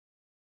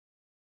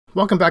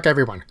Welcome back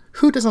everyone.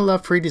 Who doesn't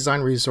love free design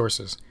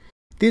resources?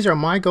 These are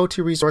my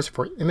go-to resources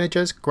for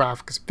images,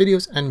 graphics,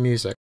 videos, and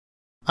music.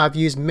 I've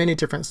used many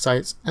different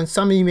sites, and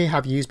some you may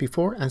have used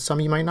before and some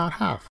you might not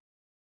have.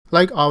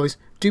 Like always,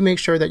 do make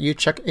sure that you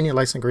check any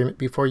license agreement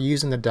before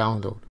using the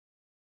download.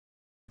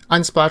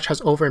 Unsplash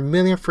has over 1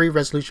 million free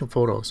resolution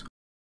photos.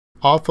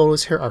 All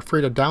photos here are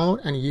free to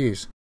download and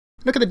use.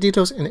 Look at the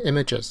details in the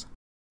images.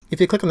 If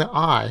you click on the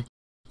eye,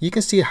 you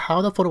can see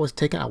how the photo was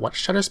taken at what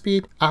shutter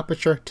speed,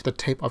 aperture, to the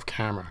type of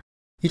camera.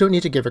 You don't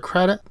need to give it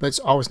credit, but it's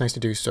always nice to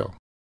do so.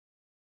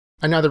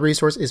 Another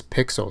resource is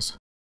Pixels.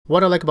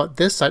 What I like about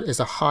this site is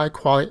the high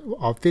quality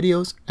of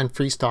videos and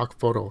free stock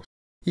photos.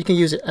 You can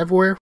use it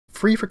everywhere,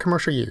 free for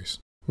commercial use.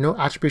 No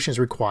attribution is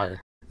required.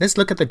 Let's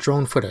look at the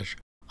drone footage.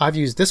 I've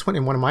used this one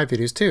in one of my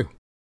videos too.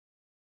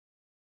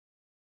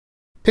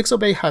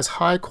 Pixabay has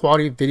high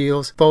quality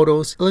videos,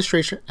 photos,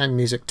 illustration, and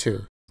music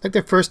too. Like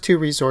the first two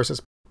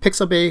resources,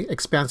 Pixabay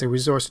expands the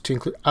resource to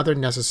include other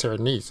necessary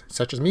needs,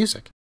 such as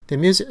music. The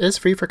music is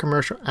free for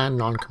commercial and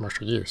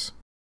non-commercial use.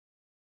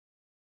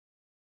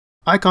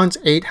 Icons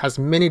 8 has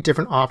many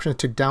different options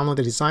to download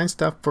the design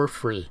stuff for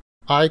free.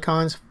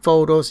 Icons,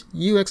 photos,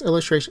 UX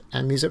illustration,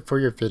 and music for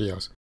your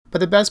videos. But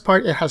the best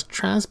part, it has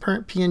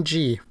transparent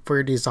PNG for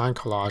your design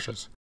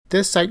collages.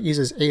 This site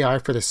uses AI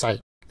for the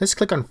site. Let's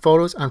click on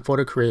Photos and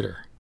Photo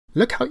Creator.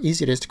 Look how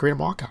easy it is to create a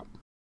mockup.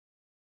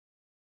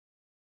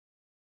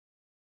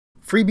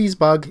 Freebies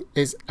Bug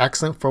is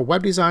excellent for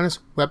web designers,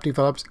 web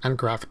developers, and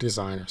graphic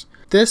designers.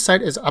 This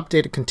site is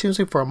updated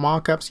continuously for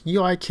mockups,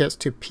 UI kits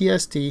to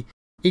PSD,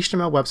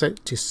 HTML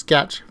website to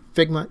Sketch,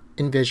 Figma,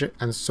 InVision,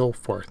 and so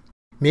forth.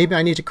 Maybe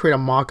I need to create a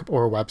mockup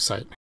or a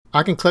website.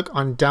 I can click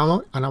on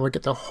download and I will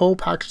get the whole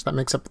package that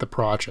makes up the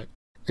project.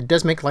 It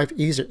does make life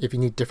easier if you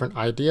need different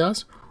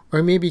ideas,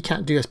 or maybe you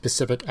can't do a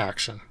specific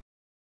action.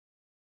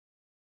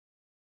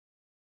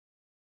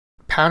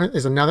 Pattern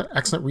is another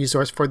excellent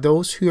resource for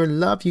those who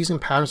love using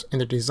patterns in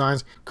their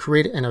designs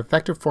created in a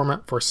vector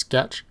format for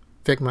Sketch,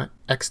 Figma,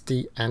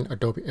 XD, and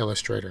Adobe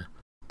Illustrator.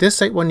 This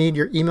site will need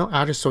your email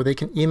address so they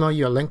can email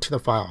you a link to the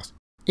files.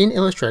 In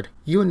Illustrator,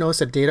 you will notice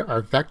that data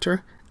are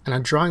vector and a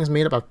drawing is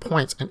made up of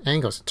points and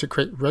angles to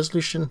create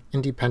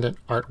resolution-independent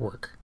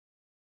artwork.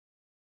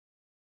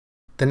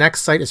 The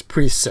next site is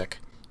pretty sick.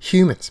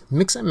 Humans,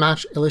 mix and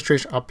match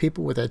illustration of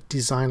people with a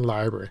design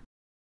library.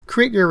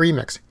 Create your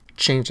remix.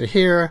 Change the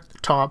hair, the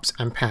tops,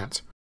 and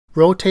pants.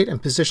 Rotate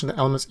and position the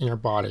elements in your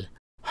body,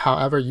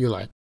 however you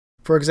like.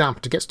 For example,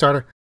 to get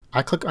started,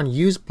 I click on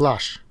Use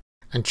Blush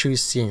and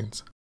choose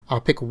Scenes. I'll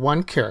pick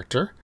one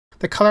character.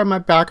 The color of my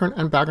background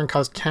and background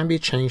colors can be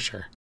changed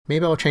here.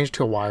 Maybe I'll change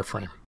to a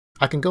wireframe.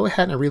 I can go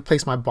ahead and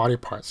replace my body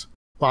parts.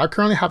 Well, I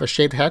currently have a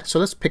shaved head, so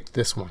let's pick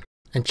this one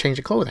and change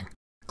the clothing.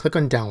 Click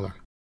on Download.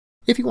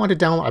 If you want to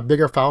download a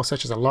bigger file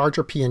such as a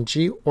larger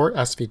PNG or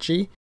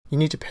SVG, you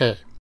need to pay.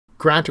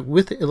 Granted,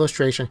 with the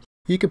illustration,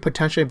 you could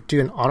potentially do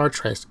an auto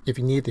trace if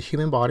you need the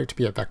human body to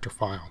be a vector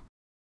file.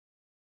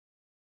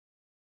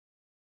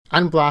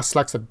 Unblast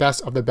selects the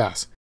best of the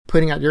best,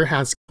 putting at your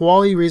hands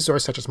quality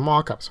resources such as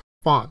mockups,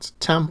 fonts,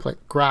 template,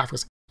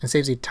 graphics, and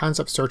saves you tons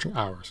of searching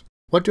hours.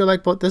 What do I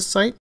like about this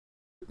site?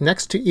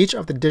 Next to each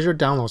of the digital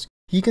downloads,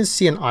 you can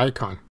see an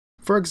icon.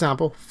 For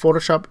example,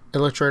 Photoshop,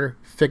 Illustrator,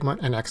 Figma,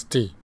 and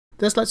XD.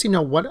 This lets you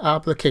know what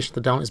application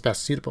the download is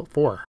best suitable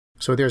for,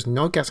 so there's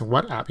no guessing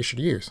what app you should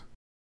use.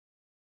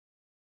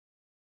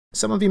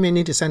 Some of you may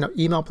need to send out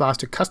email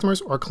blasts to customers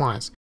or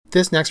clients.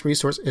 This next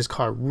resource is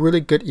called Really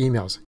Good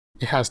Emails.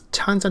 It has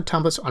tons of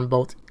templates on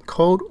both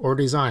code or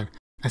design,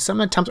 and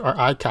some of the templates are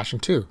eye-catching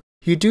too.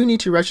 You do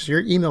need to register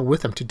your email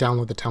with them to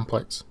download the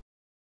templates.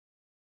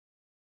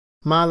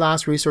 My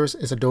last resource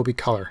is Adobe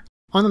Color.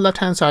 On the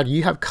left-hand side,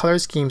 you have color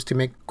schemes to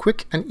make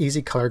quick and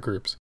easy color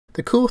groups.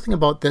 The cool thing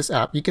about this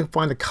app, you can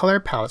find the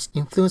color palettes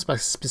influenced by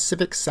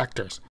specific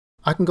sectors.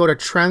 I can go to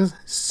Trends,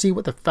 see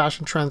what the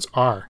fashion trends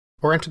are,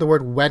 or enter the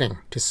word wedding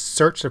to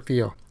search the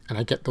field, and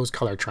I get those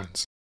color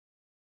trends.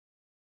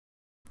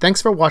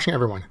 Thanks for watching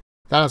everyone.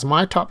 That is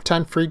my top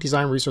 10 free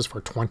design resources for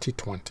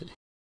 2020.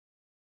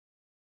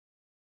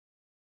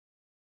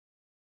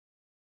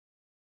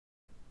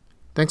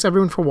 Thanks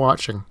everyone for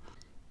watching.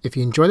 If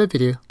you enjoyed the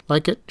video,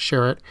 like it,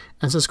 share it,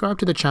 and subscribe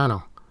to the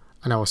channel,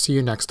 and I will see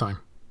you next time.